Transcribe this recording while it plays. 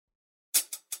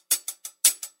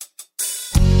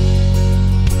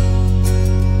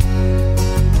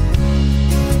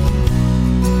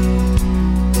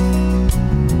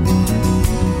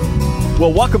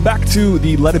Well, welcome back to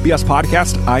the Let It Be Us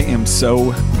podcast. I am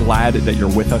so glad that you're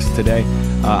with us today.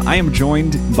 I am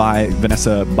joined by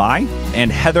Vanessa Bai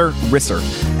and Heather Risser.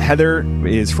 Heather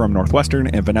is from Northwestern,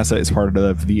 and Vanessa is part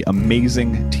of the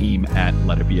amazing team at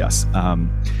Let It Be Us.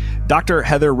 Dr.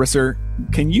 Heather Risser,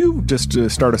 can you just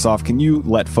start us off, can you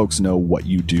let folks know what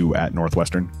you do at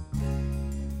Northwestern?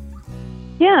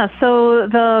 Yeah, so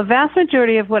the vast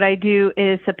majority of what I do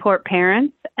is support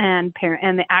parents and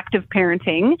the active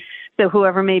parenting, so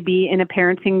whoever may be in a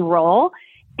parenting role.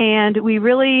 And we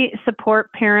really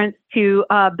support parents to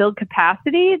build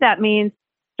capacity. That means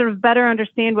sort of better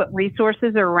understand what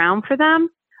resources are around for them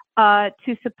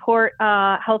to support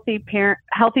healthy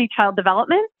child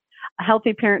development,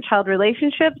 healthy parent-child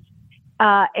relationships.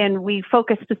 And we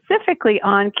focus specifically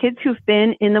on kids who've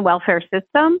been in the welfare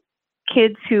system,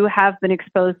 kids who have been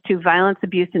exposed to violence,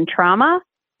 abuse, and trauma,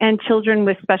 and children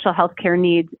with special health care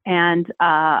needs and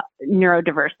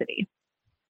neurodiversity.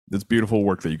 That's beautiful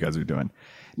work that you guys are doing.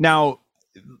 Now,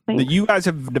 you guys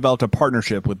have developed a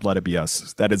partnership with Let It Be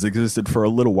Us that has existed for a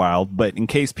little while, but in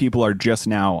case people are just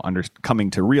now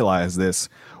coming to realize this,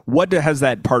 what has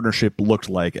that partnership looked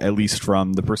like, at least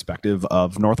from the perspective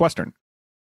of Northwestern?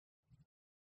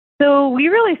 So we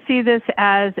really see this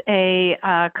as a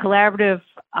collaborative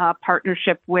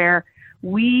partnership where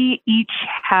we each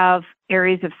have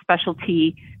areas of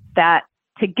specialty that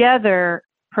together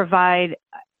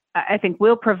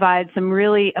will provide some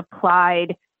really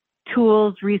applied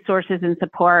tools, resources, and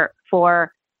support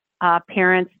for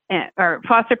parents or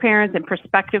foster parents and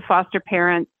prospective foster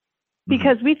parents,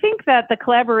 because we think that the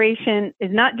collaboration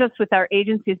is not just with our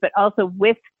agencies, but also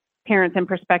with parents and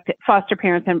prospective foster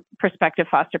parents and prospective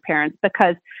foster parents,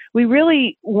 because we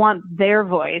really want their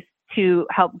voice to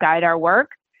help guide our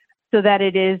work so that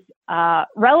it is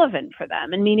relevant for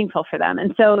them and meaningful for them.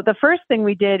 And so the first thing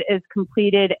we did is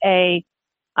completed a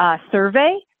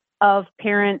survey of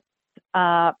parent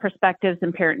perspectives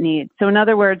and parent needs. So in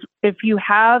other words, if you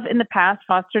have in the past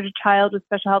fostered a child with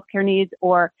special health care needs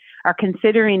or are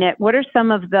considering it, what are some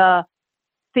of the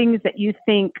things that you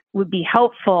think would be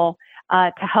helpful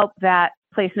to help that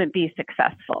placement be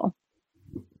successful?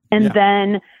 And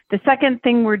then the second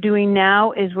thing we're doing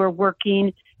now is we're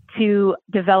working to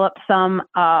develop some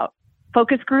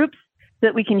focus groups so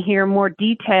that we can hear more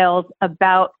details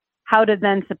about how to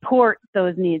then support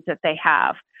those needs that they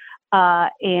have.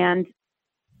 And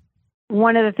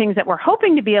one of the things that we're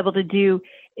hoping to be able to do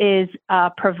is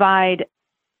provide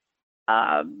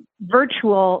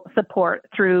virtual support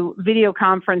through video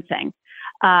conferencing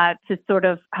to sort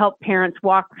of help parents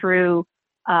walk through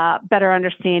better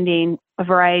understanding a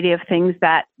variety of things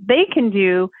that they can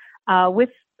do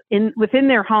within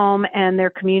their home and their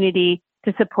community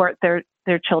to support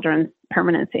their children's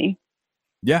permanency.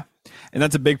 Yeah, and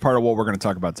that's a big part of what we're going to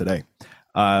talk about today.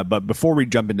 But before we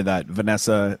jump into that,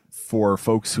 Vanessa, for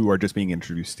folks who are just being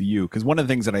introduced to you, because one of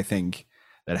the things that I think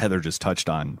that Heather just touched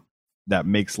on that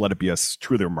makes Let It Be Us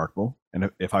truly remarkable, and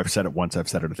if I've said it once, I've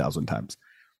said it 1,000 times.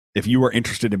 If you are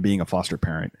interested in being a foster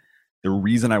parent, the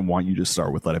reason I want you to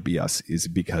start with Let It Be Us is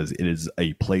because it is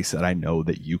a place that I know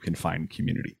that you can find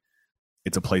community.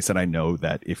 It's a place that I know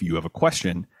that if you have a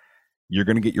question, you're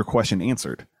going to get your question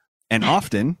answered. And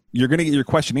often you're going to get your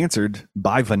question answered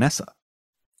by Vanessa.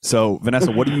 So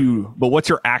Vanessa, what's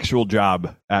your actual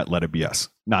job at Let It Be Us?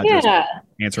 Not just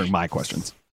answering my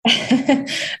questions.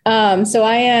 So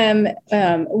I am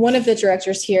one of the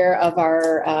directors here of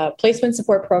our placement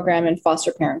support program and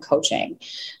foster parent coaching.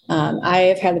 I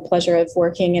have had the pleasure of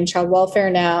working in child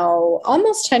welfare now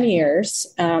almost 10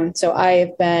 years. So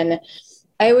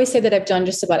I always say that I've done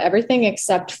just about everything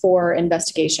except for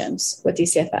investigations with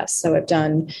DCFS. So I've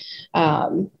done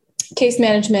case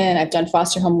management, I've done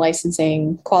foster home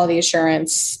licensing, quality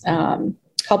assurance,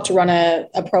 helped to run a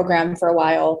program for a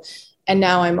while. And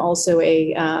now I'm also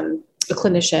a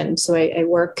clinician. So I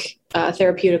work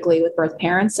therapeutically with birth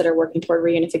parents that are working toward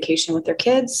reunification with their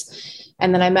kids.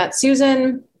 And then I met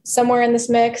Susan somewhere in this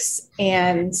mix.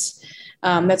 And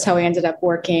that's how I ended up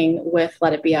working with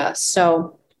Let It Be Us.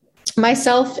 So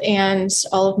myself and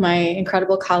all of my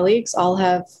incredible colleagues all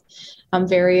have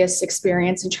various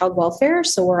experience in child welfare.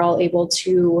 So we're all able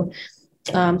to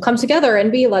come together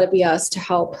and be Let It Be Us to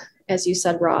help, as you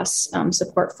said, Ross,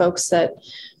 support folks that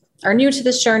are new to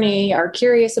this journey, are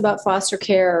curious about foster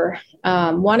care,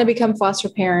 want to become foster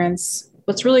parents.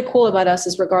 What's really cool about us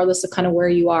is regardless of kind of where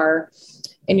you are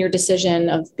in your decision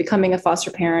of becoming a foster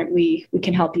parent, we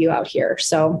can help you out here.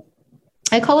 So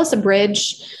I call us a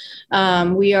bridge.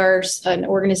 We are an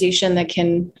organization that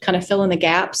can kind of fill in the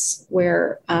gaps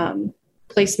where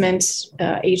placement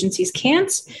agencies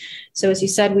can't. So as you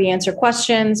said, we answer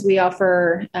questions. We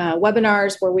offer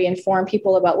webinars where we inform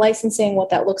people about licensing, what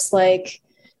that looks like.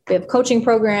 We have a coaching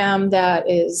program that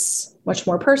is much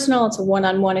more personal. It's a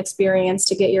one-on-one experience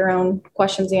to get your own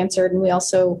questions answered. And we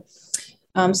also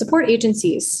support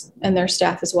agencies and their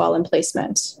staff as well in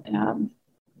placement.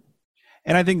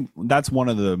 And I think that's one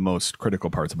of the most critical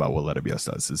parts about what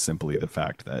LetItBeUs does, is simply the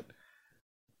fact that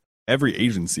every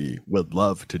agency would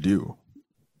love to do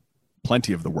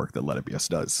plenty of the work that LetItBeUs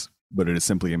does, but it is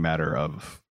simply a matter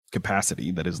of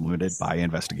capacity that is limited by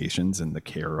investigations and the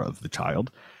care of the child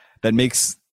that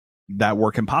makes that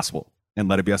work impossible. And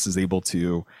LetItBeUs is able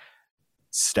to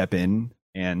step in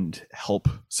and help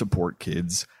support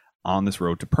kids on this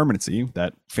road to permanency,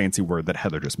 that fancy word that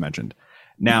Heather just mentioned.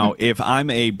 Now, if I'm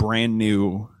a brand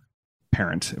new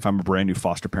parent, if I'm a brand new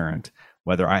foster parent,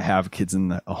 whether I have kids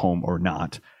in a home or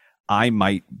not, I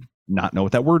might not know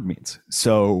what that word means.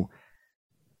 So,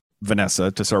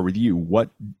 Vanessa, to start with you, what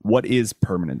is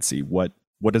permanency? What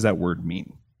does that word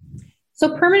mean?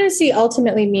 So permanency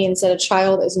ultimately means that a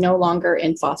child is no longer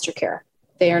in foster care.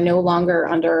 They are no longer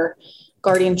under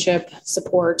guardianship,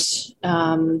 support,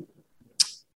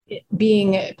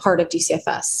 being part of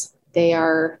DCFS.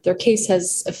 Their case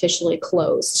has officially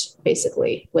closed,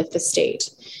 basically, with the state.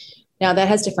 Now, that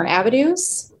has different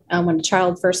avenues. When a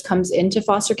child first comes into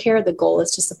foster care, the goal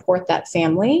is to support that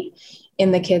family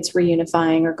in the kids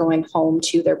reunifying or going home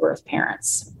to their birth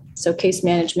parents. So case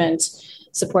management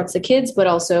supports the kids, but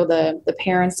also the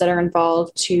parents that are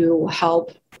involved to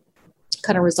help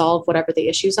kind of resolve whatever the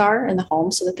issues are in the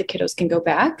home so that the kiddos can go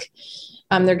back.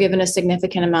 They're given a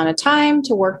significant amount of time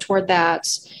to work toward that.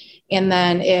 And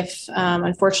then if,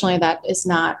 unfortunately, that is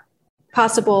not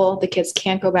possible, the kids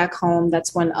can't go back home,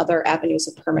 that's when other avenues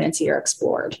of permanency are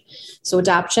explored. So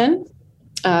adoption,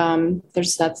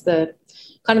 that's the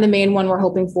kind of the main one we're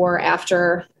hoping for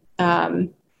after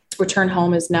return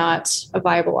home is not a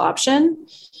viable option.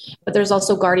 But there's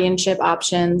also guardianship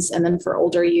options. And then for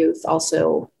older youth,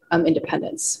 also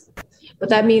independence. But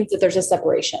that means that there's a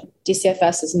separation.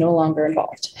 DCFS is no longer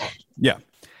involved. Yeah.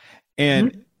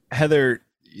 And Heather,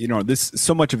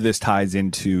 so much of this ties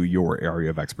into your area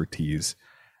of expertise.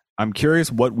 I'm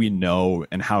curious what we know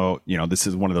and how, this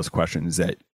is one of those questions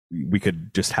that we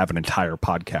could just have an entire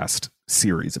podcast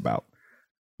series about.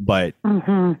 But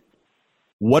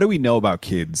what do we know about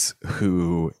kids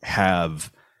who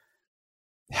have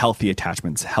healthy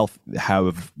attachments,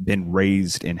 have been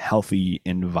raised in healthy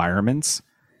environments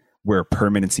where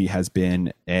permanency has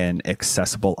been an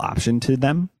accessible option to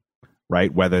them,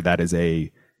 right? Whether that is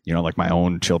like my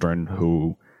own children,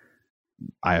 who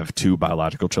I have two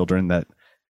biological children that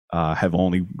have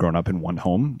only grown up in one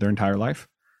home their entire life,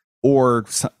 or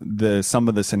some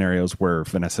of the scenarios where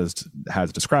Vanessa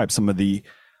has described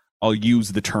I'll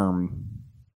use the term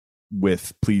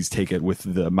please take it with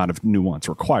the amount of nuance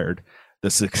required, the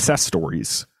success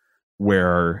stories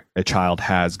where a child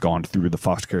has gone through the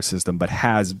foster care system but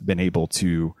has been able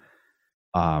to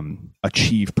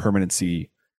achieve permanency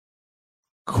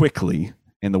quickly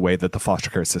in the way that the foster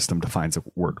care system defines a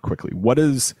word quickly. What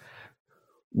is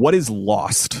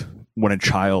lost when a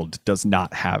child does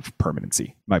not have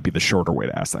permanency? Might be the shorter way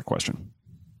to ask that question.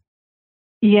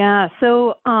 Yeah.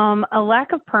 So a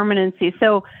lack of permanency.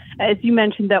 So as you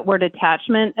mentioned that word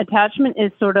attachment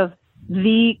is sort of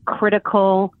the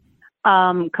critical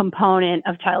component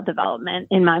of child development,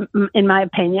 in my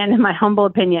opinion, in my humble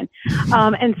opinion.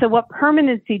 And so what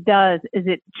permanency does is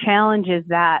it challenges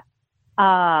that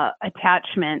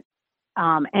attachment.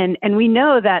 And we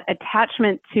know that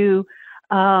attachment to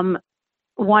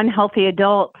one healthy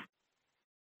adult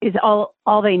is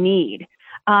all they need.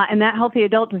 And that healthy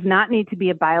adult does not need to be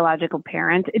a biological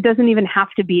parent. It doesn't even have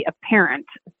to be a parent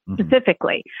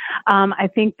specifically. I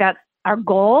think that's our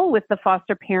goal with the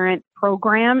foster parent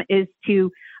program, is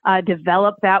to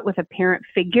develop that with a parent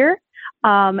figure.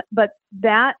 But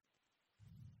that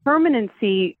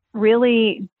permanency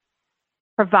really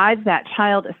provides that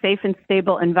child a safe and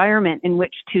stable environment in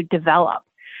which to develop.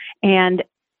 And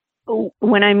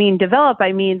when I mean develop,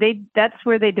 I mean that's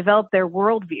where they develop their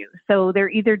worldview. So they're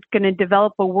either going to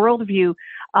develop a worldview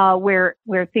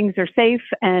where things are safe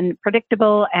and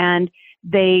predictable, and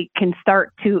they can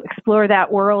start to explore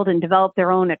that world and develop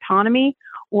their own autonomy,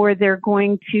 or they're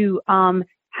going to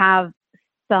have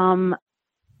some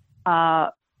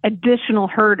additional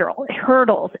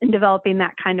hurdles in developing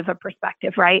that kind of a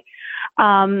perspective, right?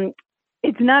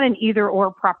 It's not an either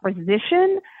or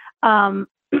proposition,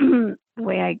 the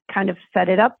way I kind of set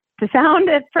it up to sound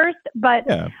at first, but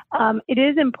it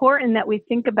is important that we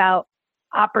think about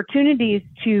opportunities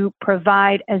to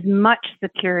provide as much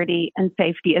security and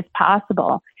safety as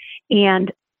possible.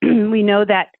 And we know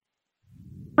that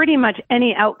pretty much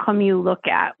any outcome you look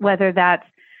at, whether that's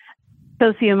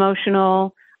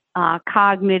socio-emotional,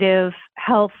 cognitive,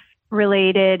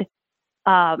 health-related,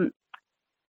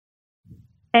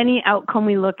 any outcome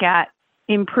we look at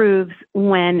improves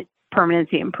when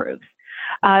permanency improves.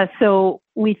 So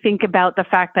we think about the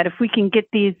fact that if we can get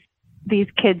these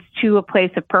kids to a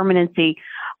place of permanency,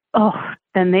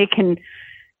 then they can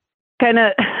kind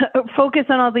of focus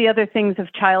on all the other things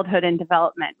of childhood and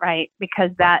development, right?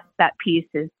 Because that piece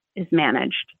is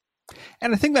managed.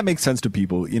 And I think that makes sense to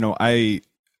people.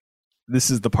 This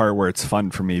is the part where it's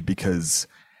fun for me, because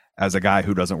as a guy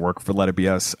who doesn't work for Let It Be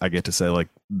Us, I get to say, like,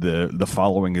 the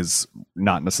following is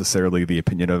not necessarily the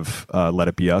opinion of Let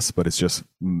It Be Us, but it's just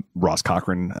Ross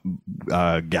Cochran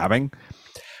gabbing.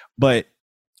 But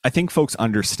I think folks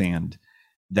understand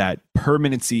that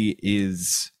permanency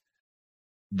is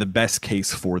the best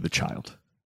case for the child.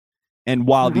 And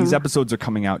while these episodes are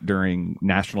coming out during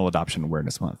National Adoption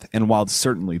Awareness Month, and while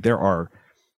certainly there are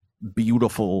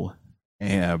beautiful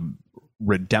and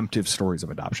redemptive stories of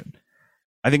adoption,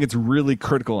 I think it's really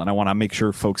critical, and I want to make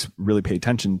sure folks really pay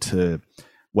attention to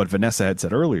what Vanessa had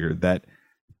said earlier, that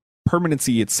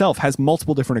permanency itself has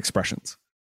multiple different expressions.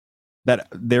 That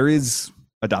there is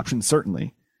adoption,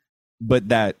 certainly, but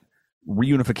that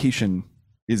reunification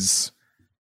is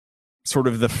sort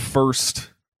of the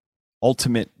first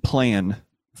ultimate plan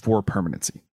for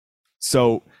permanency.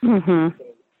 So,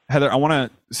 Heather, I want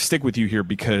to stick with you here,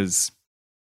 because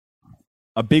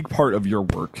a big part of your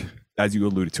work, as you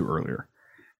alluded to earlier,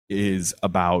 is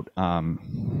about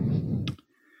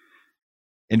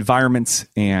environments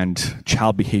and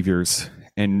child behaviors.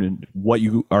 And what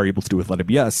you are able to do with Let It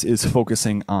Be Us is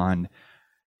focusing on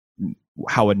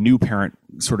how a new parent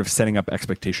sort of setting up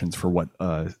expectations for what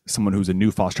someone who's a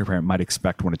new foster parent might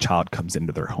expect when a child comes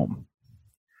into their home.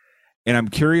 And I'm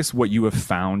curious what you have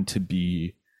found to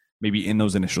be maybe in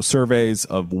those initial surveys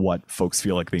of what folks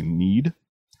feel like they need.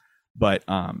 But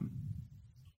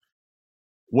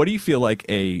what do you feel like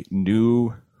a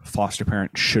new foster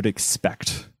parent should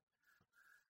expect?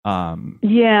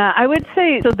 Yeah, I would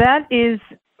say, so that is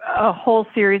a whole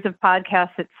series of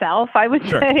podcasts itself, I would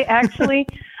say, actually,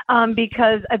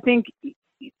 because I think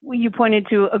you pointed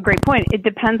to a great point. It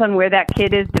depends on where that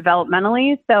kid is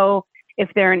developmentally. So if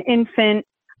they're an infant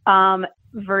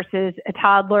versus a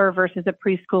toddler versus a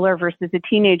preschooler versus a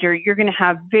teenager, you're going to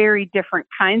have very different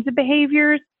kinds of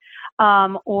behaviors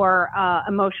or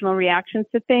emotional reactions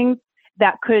to things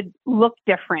that could look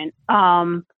different.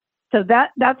 So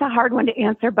that's a hard one to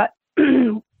answer, but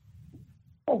excuse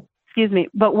me.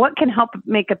 But what can help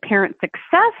make a parent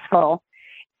successful,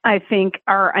 I think,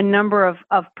 are a number of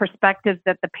perspectives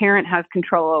that the parent has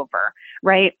control over,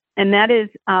 right? And that is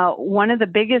one of the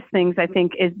biggest things, I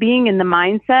think, is being in the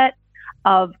mindset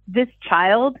of this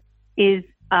child is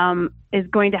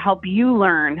going to help you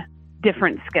learn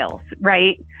different skills,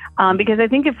 right? Because I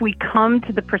think if we come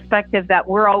to the perspective that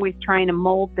we're always trying to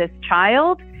mold this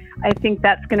child, I think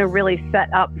that's going to really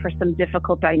set up for some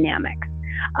difficult dynamics.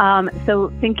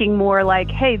 So thinking more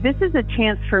like, hey, this is a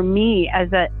chance for me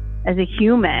as a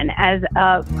human, as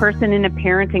a person in a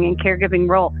parenting and caregiving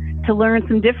role, to learn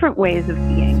some different ways of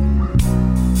being.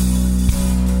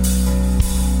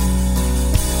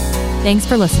 Thanks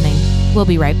for listening. We'll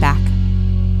be right back.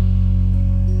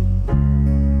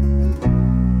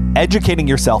 Educating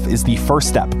yourself is the first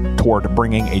step toward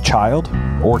bringing a child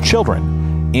or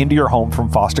children into your home from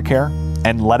foster care,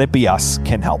 and Let It Be Us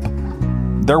can help.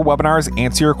 Their webinars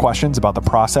answer your questions about the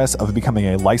process of becoming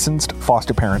a licensed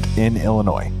foster parent in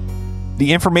Illinois.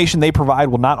 The information they provide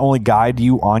will not only guide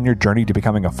you on your journey to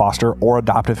becoming a foster or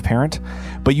adoptive parent,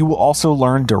 but you will also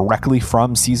learn directly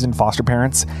from seasoned foster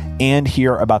parents and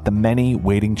hear about the many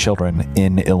waiting children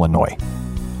in Illinois.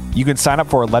 You can sign up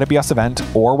for a Let It Be Us event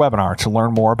or webinar to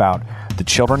learn more about the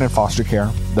children in foster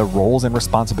care, the roles and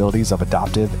responsibilities of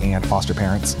adoptive and foster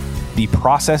parents, the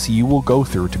process you will go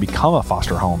through to become a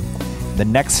foster home, the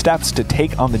next steps to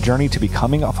take on the journey to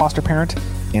becoming a foster parent,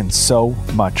 and so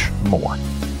much more.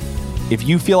 If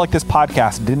you feel like this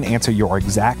podcast didn't answer your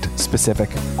exact specific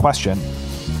question,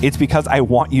 it's because I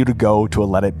want you to go to a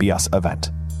Let It Be Us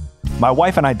event. My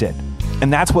wife and I did,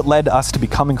 and that's what led us to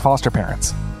becoming foster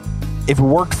parents. If it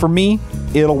worked for me,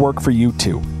 it'll work for you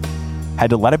too. Head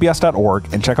to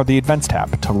letitbeus.org and check out the events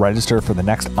tab to register for the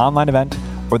next online event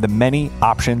or the many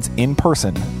options in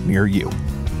person near you.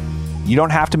 You don't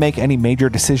have to make any major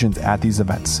decisions at these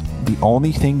events. The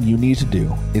only thing you need to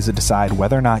do is to decide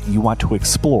whether or not you want to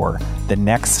explore the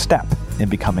next step in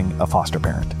becoming a foster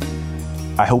parent.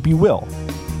 I hope you will,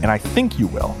 and I think you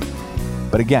will.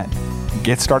 But again,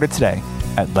 get started today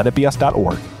at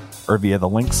letitbeus.org or via the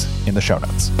links in the show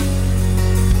notes.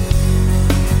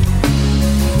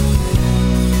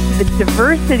 The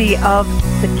diversity of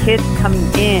the kids coming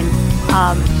in,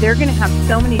 they're going to have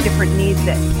so many different needs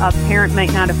that a parent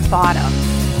might not have thought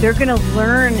of. They're going to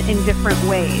learn in different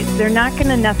ways. They're not going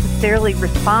to necessarily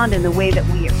respond in the way that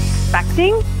we are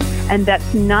expecting, and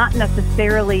that's not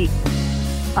necessarily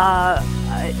a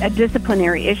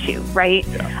disciplinary issue, right?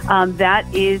 Yeah. That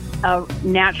is a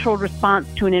natural response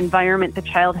to an environment the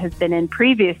child has been in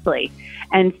previously.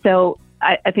 And so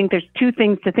I think there's two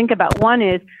things to think about. One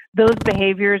is those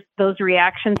behaviors, those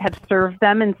reactions have served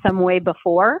them in some way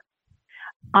before.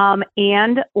 It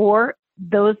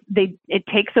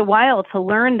takes a while to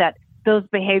learn that those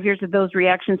behaviors or those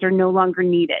reactions are no longer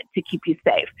needed to keep you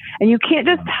safe. And you can't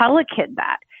just tell a kid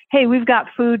that, hey, we've got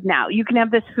food now. You can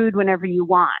have this food whenever you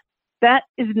want. That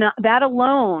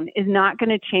alone is not going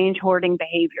to change hoarding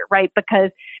behavior, right?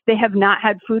 Because they have not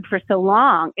had food for so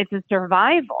long. It's a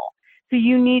survival. So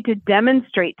you need to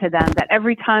demonstrate to them that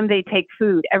every time they take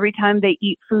food, every time they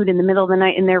eat food in the middle of the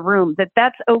night in their room,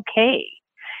 that's okay.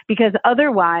 Because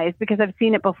otherwise, because I've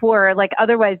seen it before,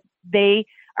 otherwise they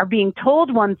are being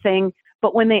told one thing,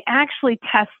 but when they actually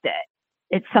test it,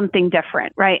 it's something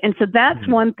different, right? And so that's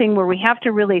one thing where we have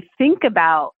to really think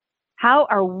about, how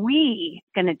are we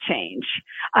going to change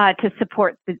to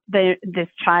support this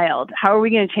child? How are we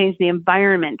going to change the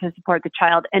environment to support the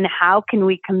child? And how can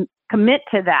we commit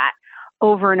to that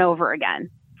over and over again?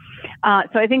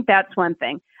 So I think that's one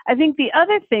thing. I think the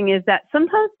other thing is that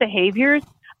sometimes behaviors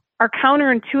are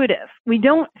counterintuitive. We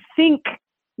don't think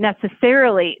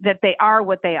necessarily that they are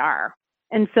what they are.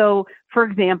 And so, for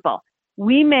example,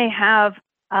 we may have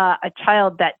a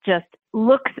child that just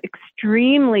looks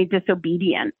extremely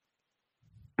disobedient.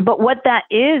 But what that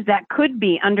could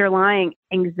be underlying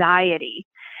anxiety.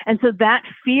 And so that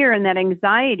fear and that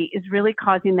anxiety is really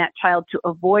causing that child to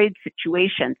avoid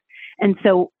situations. And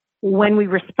so when we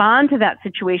respond to that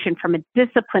situation from a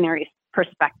disciplinary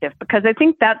perspective, because I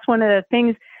think that's one of the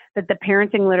things that the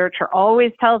parenting literature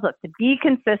always tells us, to be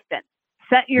consistent,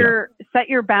 set your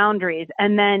boundaries,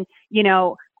 and then,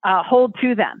 hold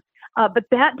to them. But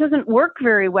that doesn't work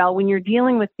very well when you're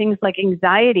dealing with things like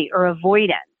anxiety or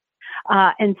avoidance.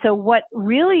 And so what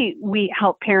really we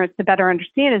help parents to better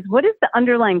understand is, what is the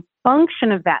underlying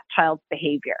function of that child's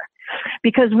behavior?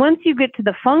 Because once you get to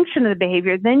the function of the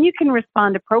behavior, then you can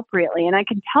respond appropriately. And I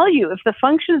can tell you, if the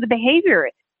function of the behavior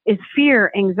is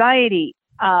fear, anxiety,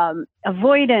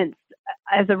 avoidance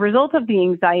as a result of the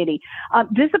anxiety,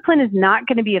 discipline is not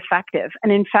going to be effective.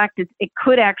 And in fact, it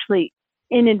could actually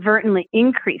inadvertently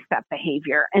increase that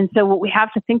behavior. And so what we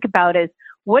have to think about is,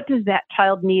 what does that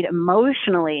child need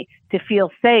emotionally to feel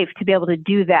safe to be able to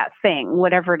do that thing,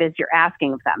 whatever it is you're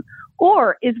asking of them?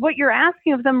 Or is what you're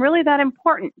asking of them really that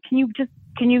important? Can you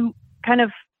kind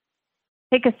of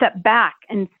take a step back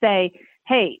and say,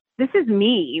 hey, this is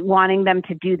me wanting them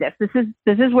to do this.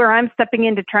 This is where I'm stepping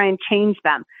in to try and change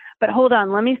them. But hold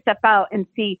on, let me step out and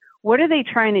see, what are they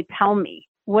trying to tell me?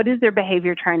 What is their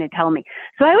behavior trying to tell me?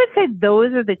 So I would say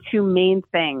those are the two main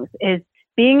things, is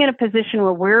being in a position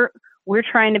where we're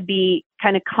trying to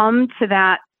come to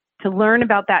that, to learn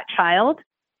about that child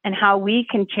and how we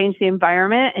can change the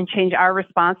environment and change our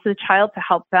response to the child to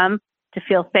help them to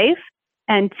feel safe.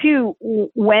 And two,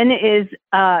 what is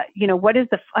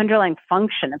the underlying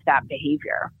function of that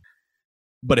behavior?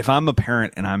 But if I'm a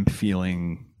parent and I'm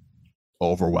feeling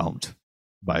overwhelmed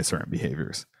by certain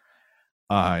behaviors,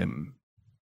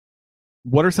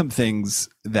 what are some things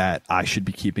that I should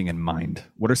be keeping in mind?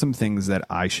 What are some things that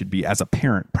I should be, as a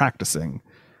parent, practicing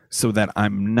so that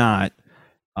I'm not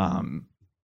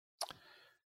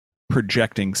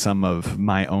projecting some of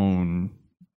my own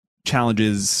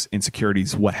challenges,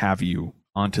 insecurities, what have you,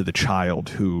 onto the child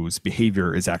whose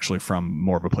behavior is actually from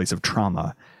more of a place of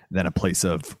trauma than a place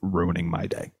of ruining my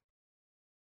day?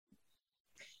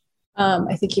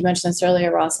 I think you mentioned this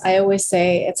earlier, Ross. I always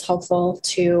say it's helpful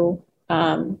to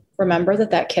remember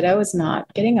that kiddo is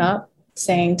not getting up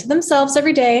saying to themselves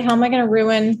every day, how am I going to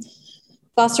ruin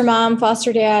foster mom,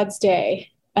 foster dad's day?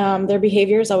 Their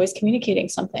behavior is always communicating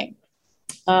something.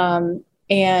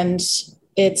 And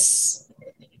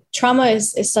trauma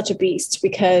is such a beast,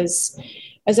 because,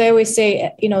 as I always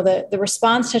say, the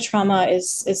response to trauma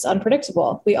is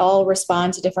unpredictable. We all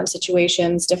respond to different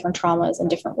situations, different traumas in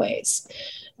different ways.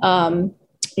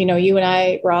 You and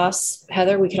I, Ross,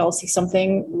 Heather, we could all see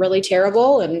something really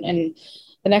terrible, and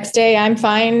the next day I'm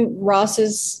fine. Ross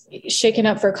is shaken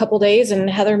up for a couple of days, and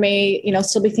Heather may,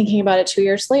 still be thinking about it 2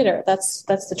 years later. That's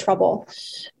the trouble.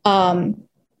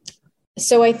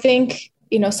 So I think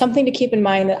something to keep in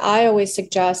mind that I always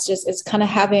suggest is kind of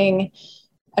having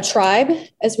a tribe,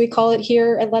 as we call it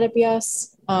here at Let It Be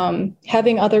Us,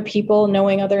 having other people,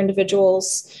 knowing other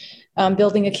individuals,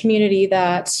 building a community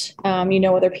that,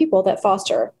 other people that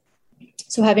foster.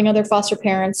 So having other foster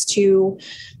parents to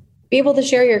be able to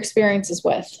share your experiences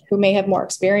with, who may have more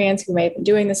experience, who may have been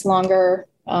doing this longer,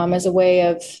 as a way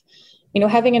of,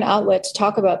 having an outlet to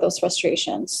talk about those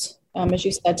frustrations. As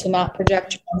you said, to not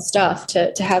project your own stuff,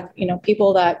 to have,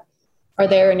 people that are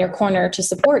there in your corner to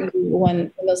support you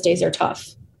when those days are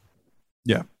tough.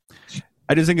 Yeah.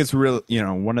 I just think it's real,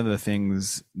 one of the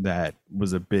things that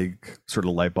was a big sort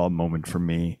of light bulb moment for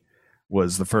me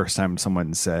was the first time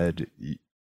someone said,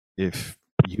 if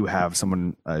you have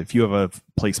a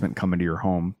placement come into your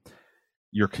home,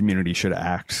 your community should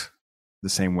act the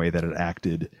same way that it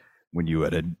acted when you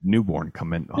had a newborn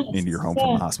come into your home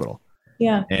from the hospital.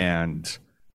 Yeah. And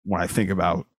when I think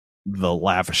about the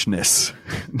lavishness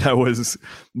that was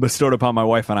bestowed upon my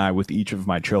wife and I with each of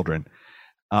my children,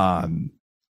 I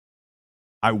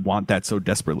want that so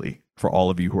desperately for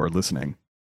all of you who are listening,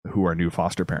 who are new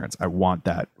foster parents. I want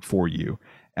that for you.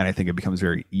 And I think it becomes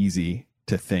very easy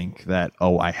to think that,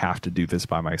 I have to do this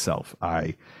by myself.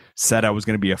 I said I was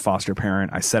going to be a foster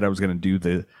parent. I said I was going to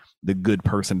do the good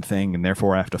person thing, and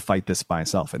therefore I have to fight this by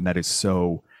myself. And that is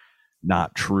so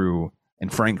not true,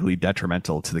 and frankly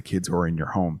detrimental to the kids who are in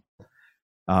your home.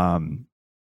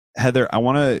 Heather, I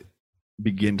want to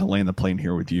begin to land the plane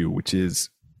here with you, which is,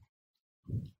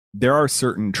 there are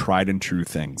certain tried and true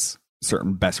things,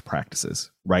 certain best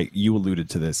practices, right? You alluded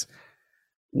to this.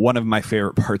 One of my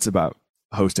favorite parts about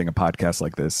hosting a podcast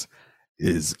like this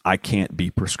is I can't be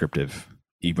prescriptive,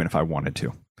 even if I wanted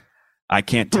to. I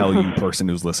can't tell you, person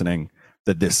who's listening,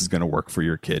 that this is going to work for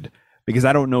your kid, because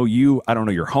I don't know you. I don't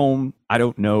know your home. I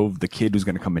don't know the kid who's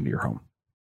going to come into your home,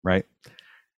 right?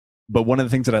 But one of the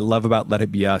things that I love about Let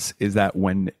It Be Us is that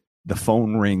when the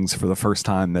phone rings for the first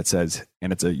time that says,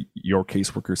 and it's your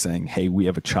caseworker saying, hey, we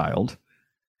have a child,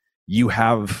 you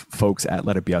have folks at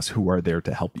Let It Be Us who are there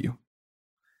to help you.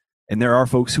 And there are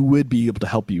folks who would be able to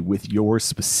help you with your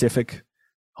specific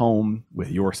home, with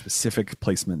your specific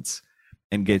placements,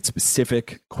 and get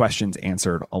specific questions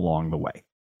answered along the way.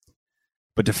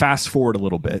 But to fast forward a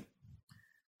little bit,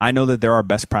 I know that there are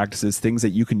best practices, things that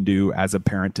you can do as a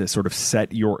parent to sort of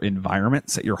set your environment,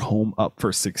 set your home up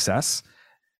for success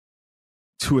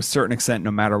to a certain extent,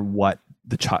 no matter what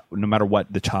the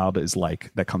child is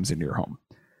like that comes into your home.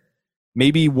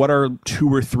 Maybe what are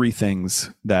 2 or 3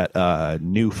 things that a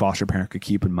new foster parent could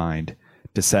keep in mind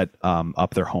to set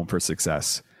up their home for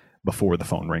success before the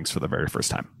phone rings for the very first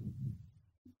time?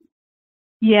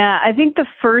 Yeah, I think the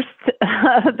first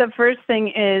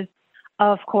thing is,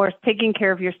 of course, taking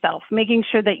care of yourself, making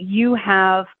sure that you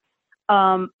have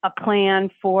a plan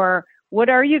for what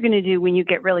are you going to do when you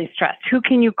get really stressed? Who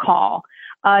can you call?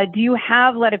 Do you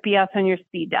have Let It Be Us on your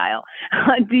speed dial?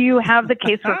 Do you have the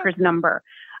caseworker's number?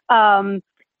 Do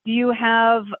you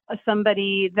have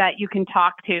somebody that you can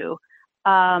talk to?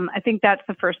 I think that's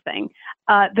the first thing.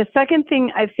 The second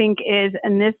thing I think is,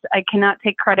 and this, I cannot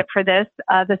take credit for this.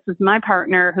 This was my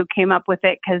partner who came up with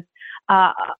it, because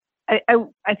I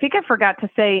think I forgot to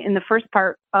say in the first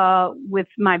part with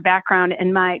my background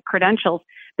and my credentials,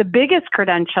 the biggest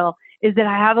credential is that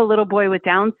I have a little boy with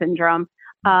Down syndrome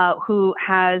who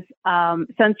has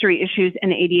sensory issues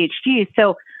and ADHD.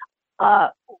 So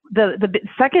the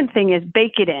second thing is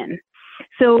bake it in.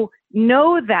 So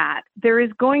know that there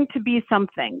is going to be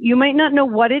something. You might not know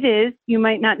what it is. You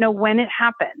might not know when it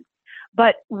happens.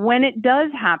 But when it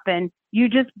does happen, you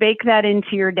just bake that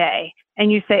into your day.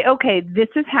 And you say, okay, this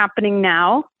is happening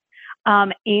now.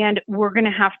 And we're going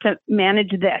to have to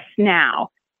manage this now.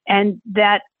 And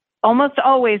that almost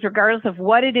always, regardless of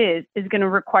what it is going to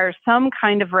require some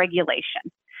kind of regulation.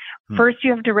 First,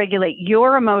 you have to regulate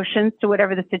your emotions to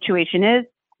whatever the situation is.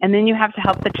 And then you have to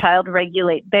help the child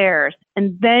regulate theirs.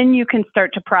 And then you can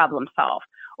start to problem solve.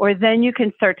 Or then you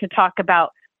can start to talk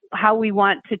about how we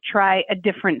want to try a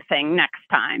different thing next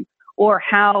time. Or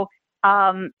how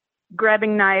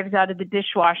grabbing knives out of the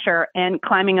dishwasher and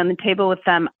climbing on the table with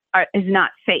them is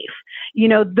not safe.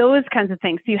 Those kinds of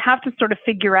things. So you have to sort of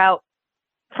figure out,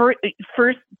 first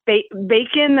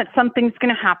bake in that something's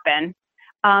going to happen.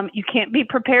 You can't be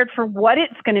prepared for what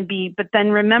it's going to be, but then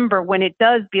remember when it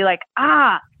does, be like,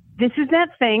 this is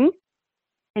that thing.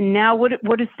 And now what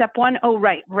is step 1? Oh,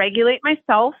 right. Regulate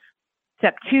myself.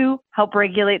 Step 2, help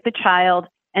regulate the child.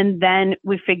 And then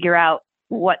we figure out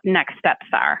what next steps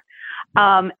are.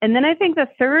 And then I think the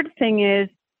third thing is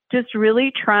just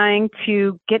really trying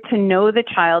to get to know the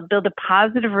child, build a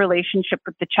positive relationship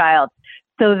with the child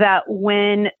so that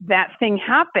when that thing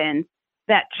happens,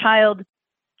 that child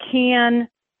can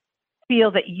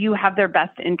feel that you have their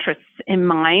best interests in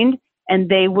mind and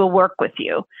they will work with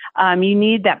you. You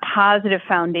need that positive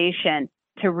foundation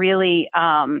to really,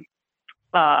 well,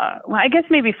 I guess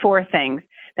maybe 4 things.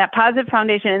 That positive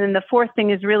foundation. And then the 4th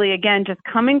thing is really, again, just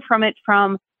coming from it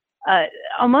from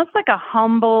almost like a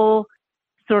humble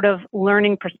sort of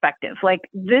learning perspective. Like,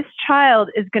 this child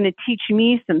is going to teach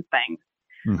me some things.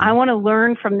 Mm-hmm. I want to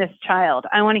learn from this child.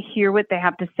 I want to hear what they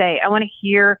have to say. I want to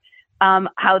hear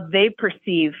how they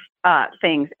perceive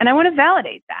things. And I want to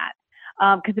validate that.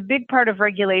 Because a big part of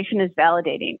regulation is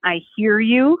validating. I hear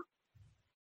you,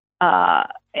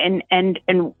 and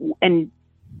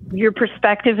your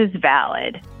perspective is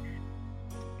valid.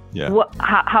 Yeah.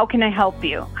 How can I help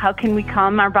you? How can we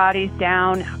calm our bodies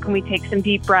down? How can we take some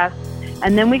deep breaths?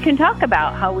 And then we can talk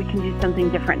about how we can do something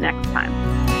different next time.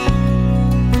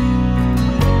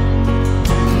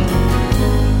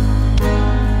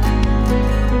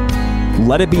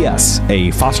 Let It Be Us,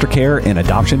 a foster care and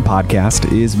adoption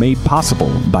podcast, is made possible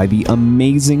by the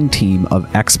amazing team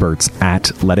of experts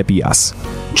at Let It Be Us.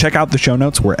 Check out the show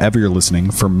notes wherever you're listening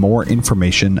for more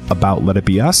information about Let It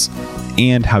Be Us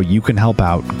and how you can help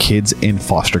out kids in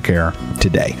foster care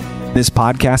today. This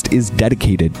podcast is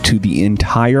dedicated to the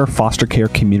entire foster care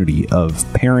community of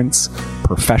parents,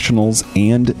 professionals,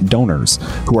 and donors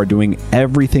who are doing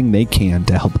everything they can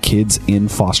to help kids in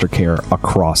foster care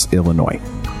across Illinois.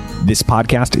 This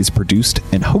podcast is produced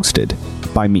and hosted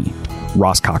by me,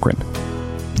 Ross Cochran.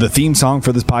 The theme song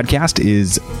for this podcast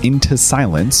is Into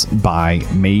Silence by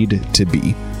Made to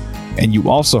Be. And you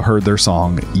also heard their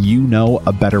song, You Know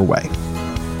a Better Way.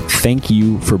 Thank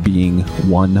you for being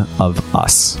one of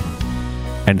us.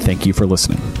 And thank you for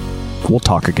listening. We'll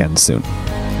talk again soon.